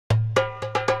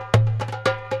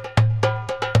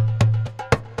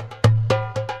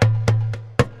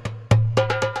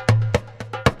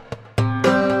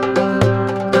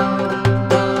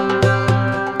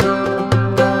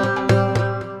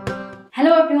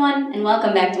everyone, and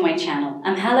welcome back to my channel.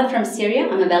 I'm Hala from Syria.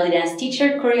 I'm a belly dance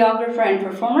teacher, choreographer, and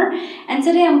performer. And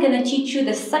today I'm going to teach you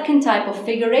the second type of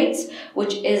figure eights,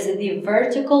 which is the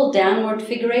vertical downward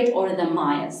figure eight, or the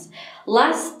Mayas.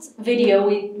 Last video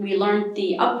we learned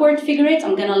the upward figure eight.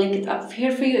 I'm going to link it up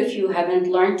here for you if you haven't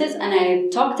learned it. And I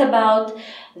talked about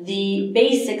the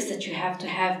basics that you have to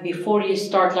have before you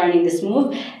start learning this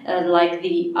move, like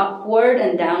the upward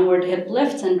and downward hip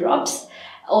lifts and drops.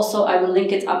 Also, I will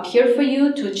link it up here for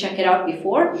you to check it out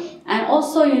before. And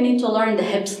also, you need to learn the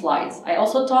hip slides. I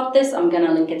also taught this. I'm going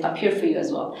to link it up here for you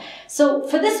as well. So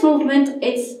for this movement,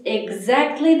 it's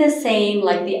exactly the same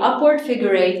like the upward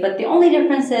figure eight, but the only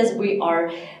difference is we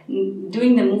are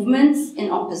doing the movements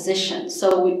in opposition.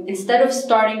 So instead of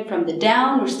starting from the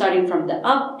down, we're starting from the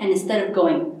up. And instead of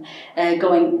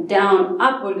going down,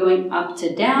 up, we're going up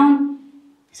to down.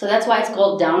 So that's why it's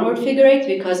called downward figure eight,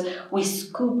 because we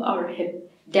scoop our hip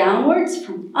downwards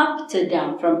from up to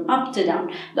down, from up to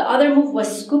down. The other move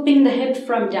was scooping the hip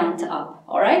from down to up,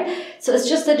 all right? So it's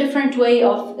just a different way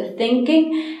of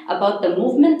thinking about the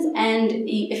movements. And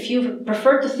if you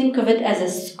prefer to think of it as a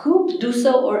scoop, do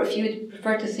so. Or if you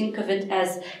prefer to think of it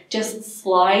as just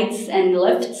slides and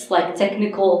lifts, like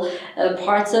technical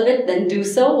parts of it, then do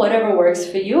so, whatever works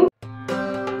for you.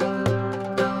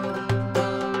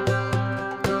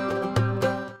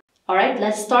 Alright,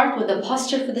 let's start with the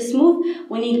posture for this move.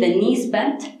 We need the knees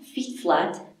bent, feet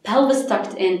flat, pelvis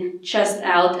tucked in, chest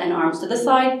out, and arms to the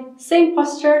side. Same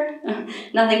posture,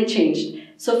 nothing changed.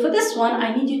 So for this one,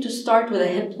 I need you to start with a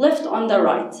hip lift on the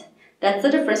right. That's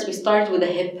the difference. We started with a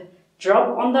hip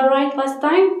drop on the right last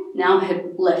time, now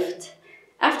hip lift.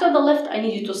 After the lift, I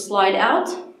need you to slide out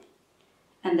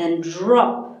and then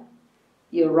drop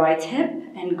your right hip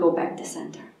and go back to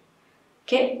center.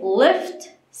 Okay,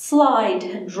 lift,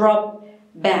 slide, drop,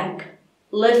 back.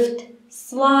 Lift,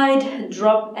 slide,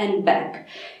 drop, and back.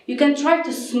 You can try to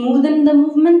smoothen the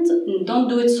movement and don't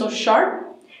do it so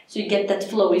sharp so you get that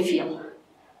flowy feel.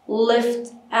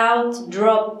 Lift, out,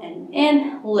 drop, and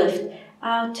in. Lift,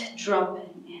 out, drop,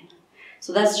 and in.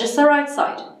 So that's just the right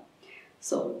side.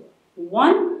 So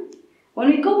one. When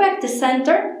we go back to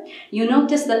center, you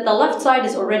notice that the left side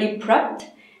is already prepped,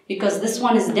 because this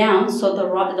one is down, so the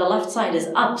left side is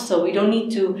up, so we don't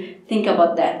need to think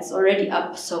about that. It's already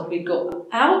up, so we go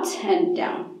out and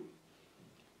down,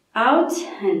 out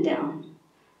and down,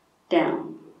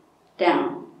 down,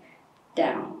 down,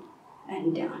 down,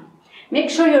 and down. Make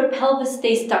sure your pelvis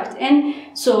stays tucked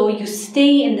in, so you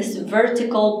stay in this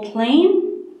vertical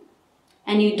plane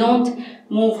and you don't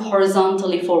move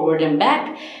horizontally forward and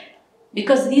back.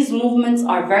 Because these movements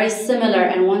are very similar,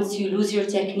 and once you lose your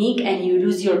technique and you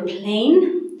lose your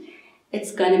plane,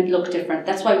 it's going to look different.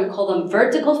 That's why we call them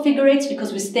vertical figure eights,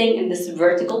 because we're staying in this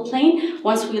vertical plane.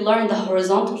 Once we learn the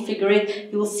horizontal figure eight,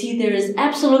 you will see there is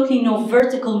absolutely no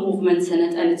vertical movements in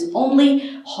it, and it's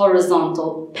only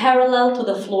horizontal, parallel to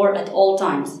the floor at all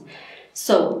times.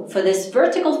 So for this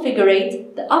vertical figure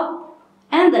eight, the up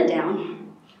and the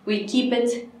down, we keep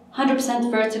it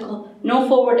 100% vertical, no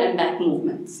forward and back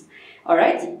movements. All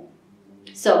right,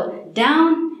 so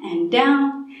down and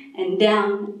down and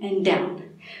down and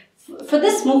down. For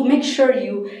this move, make sure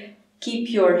you keep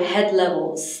your head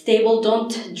level stable.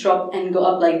 Don't drop and go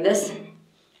up like this.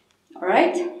 All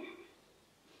right,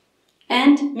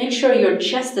 and make sure your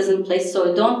chest is in place,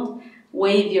 so don't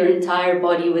wave your entire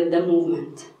body with the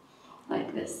movement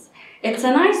like this. It's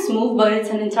a nice move, but it's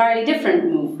an entirely different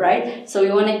move, right? So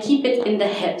you want to keep it in the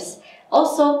hips.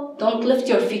 Also, don't lift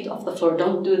your feet off the floor.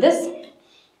 Don't do this.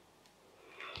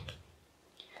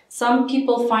 Some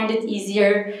people find it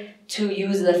easier to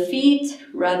use the feet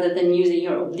rather than using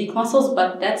your oblique muscles,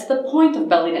 but that's the point of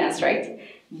belly dance, right?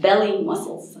 Belly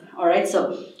muscles. All right,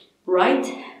 so right,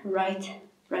 right,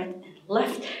 right, and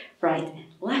left, right, and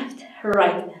left,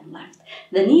 right, and left.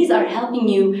 The knees are helping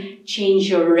you change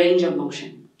your range of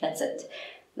motion. That's it.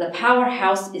 The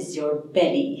powerhouse is your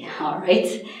belly, all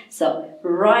right? So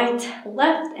right,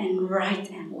 left, and right,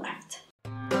 and left.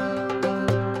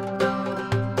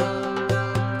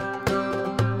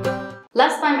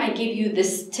 Last time I gave you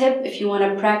this tip. If you want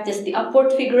to practice the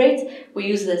upward figure eight, we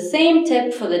use the same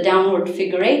tip for the downward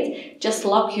figure eight. Just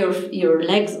lock your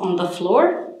legs on the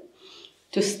floor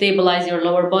to stabilize your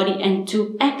lower body and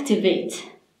to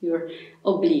activate your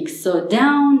obliques. So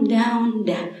down, down,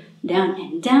 down. Down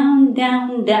and down,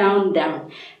 down, down,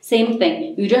 down. Same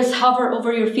thing. You just hover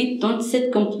over your feet. Don't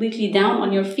sit completely down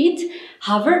on your feet.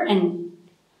 Hover and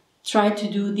try to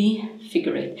do the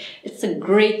figure eight. It's a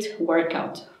great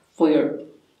workout for your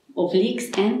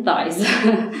obliques and thighs.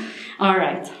 All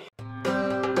right.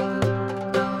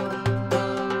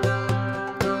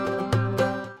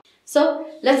 So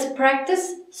let's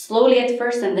practice slowly at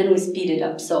first and then we speed it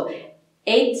up. So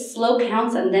 8 slow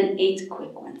counts and then 8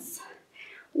 quick ones.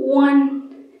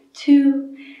 1,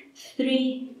 2,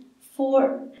 3,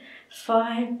 4,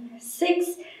 5, 6,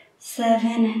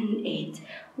 7, and 8.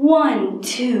 1,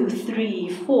 2, 3,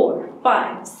 4,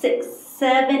 5, 6,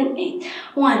 7, 8.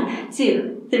 1,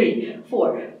 2, 3,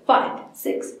 4, 5,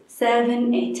 6,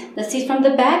 7, 8. Let's see from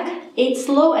the back. 8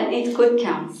 slow and 8 quick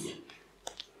counts.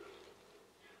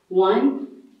 1,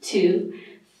 2,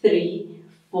 3,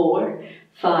 4,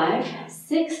 5,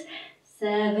 6,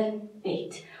 7,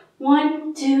 8.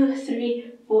 1, 2,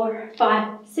 3, 4,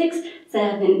 5, 6,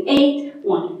 7, 8.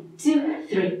 1, 2,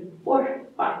 3, 4,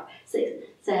 5, 6,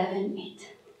 7, 8.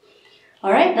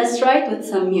 Alright, let's try it with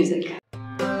some music.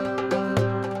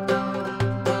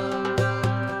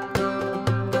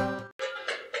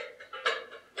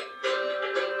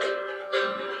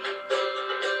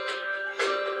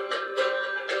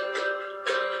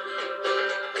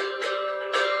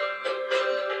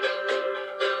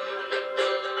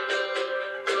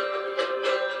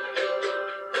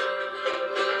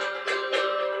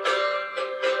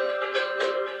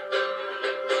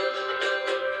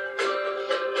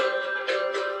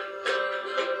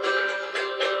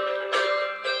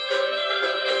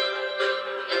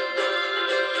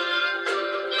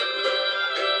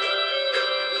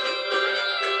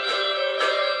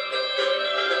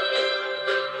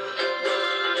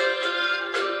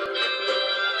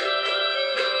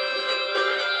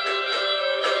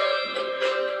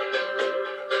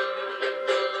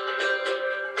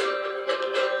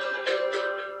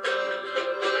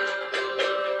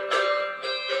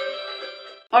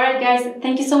 Alright guys,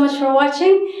 thank you so much for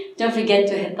watching. Don't forget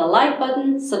to hit the like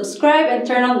button, subscribe and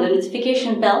turn on the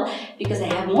notification bell because I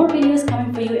have more videos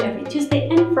coming for you every Tuesday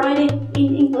and Friday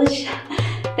in English.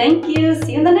 Thank you,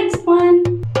 see you in the next one.